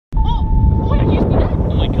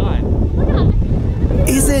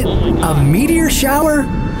A meteor shower?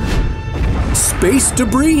 Space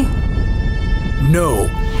debris? No,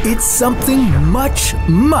 it's something much,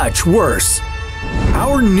 much worse.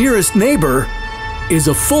 Our nearest neighbor is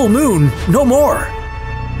a full moon no more.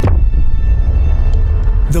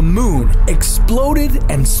 The moon exploded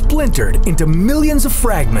and splintered into millions of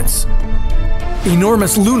fragments.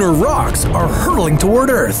 Enormous lunar rocks are hurtling toward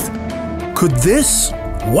Earth. Could this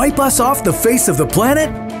wipe us off the face of the planet?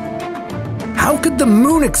 How could the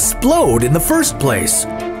moon explode in the first place?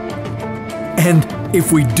 And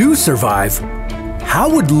if we do survive,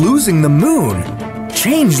 how would losing the moon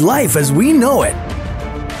change life as we know it?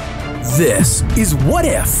 This is What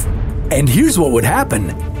If, and here's what would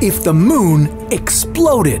happen if the moon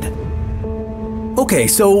exploded. Okay,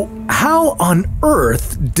 so how on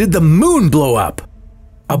earth did the moon blow up?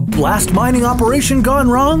 A blast mining operation gone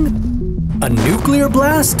wrong? A nuclear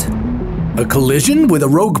blast? A collision with a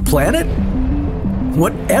rogue planet?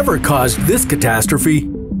 Whatever caused this catastrophe,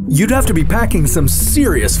 you'd have to be packing some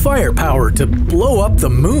serious firepower to blow up the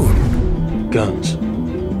moon. Guns.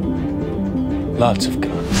 Lots of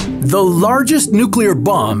guns. The largest nuclear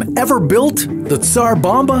bomb ever built, the Tsar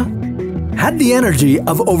Bomba, had the energy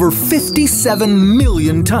of over 57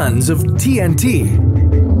 million tons of TNT.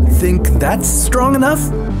 Think that's strong enough?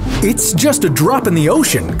 It's just a drop in the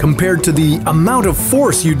ocean compared to the amount of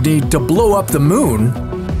force you'd need to blow up the moon.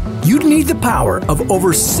 You'd need the power of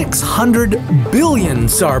over 600 billion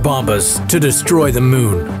Tsar Bombas to destroy the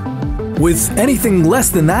moon. With anything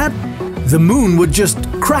less than that, the moon would just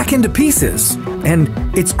crack into pieces, and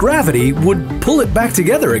its gravity would pull it back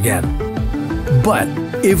together again. But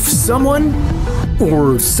if someone,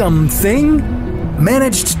 or something,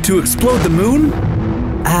 managed to explode the moon,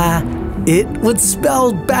 it would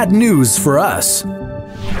spell bad news for us.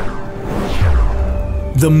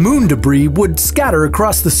 The moon debris would scatter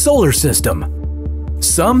across the solar system,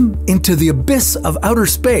 some into the abyss of outer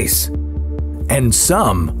space, and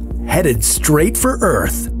some headed straight for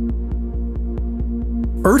Earth.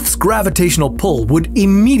 Earth's gravitational pull would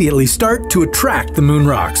immediately start to attract the moon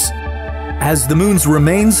rocks. As the moon's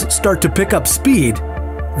remains start to pick up speed,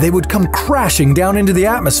 they would come crashing down into the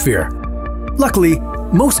atmosphere. Luckily,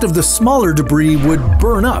 most of the smaller debris would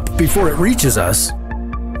burn up before it reaches us.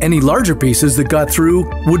 Any larger pieces that got through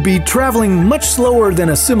would be traveling much slower than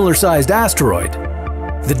a similar-sized asteroid.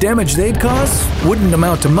 The damage they'd cause wouldn't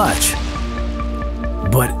amount to much.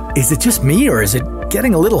 But is it just me, or is it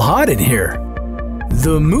getting a little hot in here?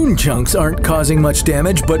 The moon chunks aren't causing much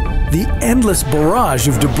damage, but the endless barrage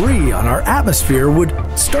of debris on our atmosphere would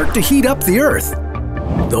start to heat up the Earth.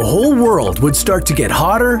 The whole world would start to get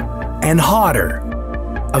hotter and hotter,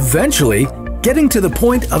 eventually getting to the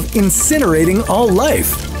point of incinerating all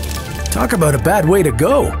life. Talk about a bad way to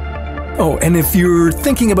go. Oh, and if you're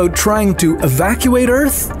thinking about trying to evacuate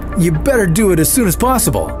Earth, you better do it as soon as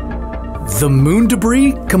possible. The moon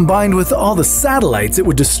debris, combined with all the satellites it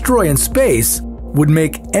would destroy in space, would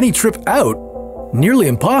make any trip out nearly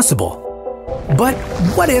impossible. But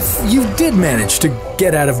what if you did manage to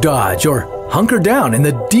get out of Dodge or hunker down in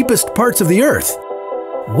the deepest parts of the Earth?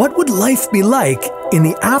 What would life be like in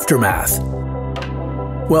the aftermath?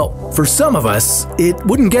 Well, for some of us, it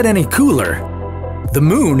wouldn't get any cooler. The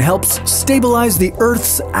moon helps stabilize the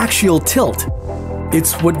Earth's axial tilt.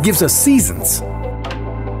 It's what gives us seasons.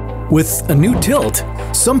 With a new tilt,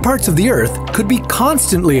 some parts of the Earth could be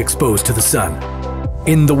constantly exposed to the sun.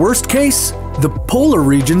 In the worst case, the polar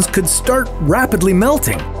regions could start rapidly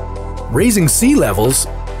melting, raising sea levels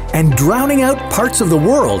and drowning out parts of the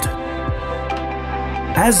world.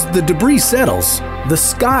 As the debris settles, the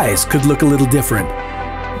skies could look a little different.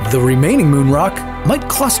 The remaining moon rock might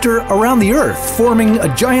cluster around the Earth, forming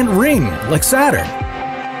a giant ring like Saturn.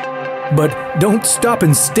 But don't stop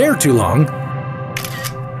and stare too long.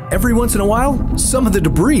 Every once in a while, some of the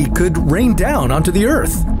debris could rain down onto the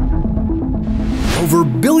Earth. Over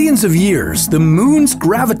billions of years, the moon's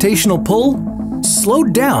gravitational pull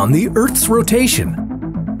slowed down the Earth's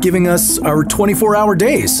rotation, giving us our 24-hour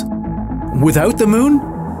days. Without the moon,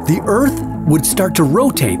 the Earth would start to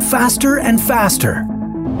rotate faster and faster.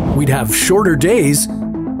 We'd have shorter days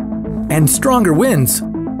and stronger winds.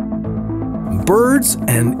 Birds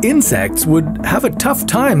and insects would have a tough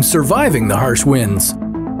time surviving the harsh winds.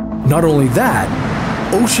 Not only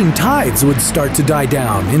that, ocean tides would start to die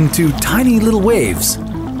down into tiny little waves.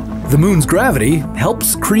 The moon's gravity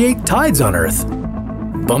helps create tides on Earth.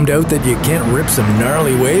 Bummed out that you can't rip some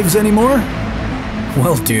gnarly waves anymore?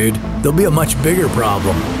 Well, dude, there'll be a much bigger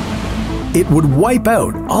problem. It would wipe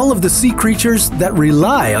out all of the sea creatures that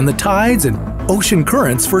rely on the tides and ocean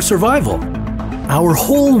currents for survival. Our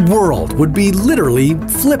whole world would be literally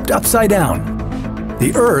flipped upside down.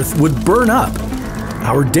 The Earth would burn up,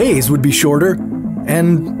 our days would be shorter,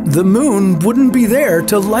 and the moon wouldn't be there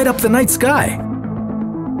to light up the night sky.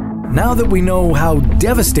 Now that we know how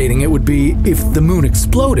devastating it would be if the moon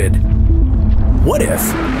exploded, what if,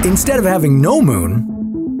 instead of having no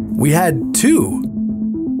moon, we had two?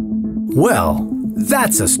 Well,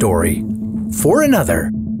 that's a story for another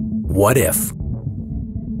What If.